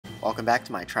welcome back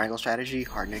to my Triangle Strategy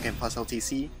Hard Again plus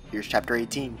LTC. Here's Chapter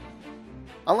 18.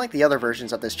 Unlike the other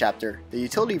versions of this chapter, the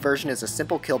utility version is a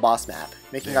simple kill boss map,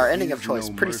 making our ending of choice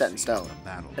pretty set in stone.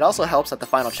 It also helps that the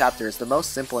final chapter is the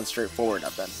most simple and straightforward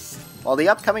of them. While the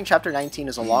upcoming Chapter 19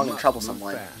 is a long and troublesome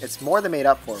one, it's more than made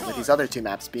up for with these other two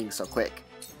maps being so quick.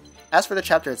 As for the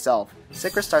chapter itself,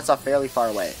 Sikra starts off fairly far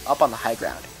away, up on the high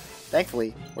ground.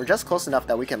 Thankfully, we're just close enough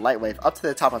that we can light wave up to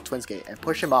the top of Twins Gate and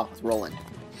push him off with Roland.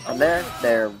 From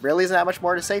there really isn't that much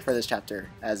more to say for this chapter,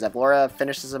 as Avlora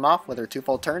finishes him off with her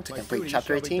twofold turn to complete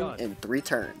Chapter 18 in 3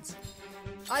 turns.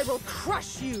 I will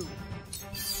crush you!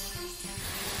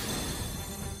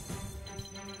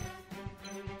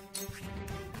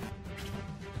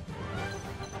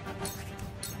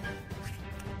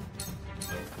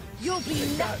 You'll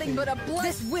be nothing but a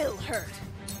This will hurt!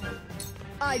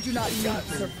 I do not need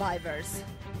survivors.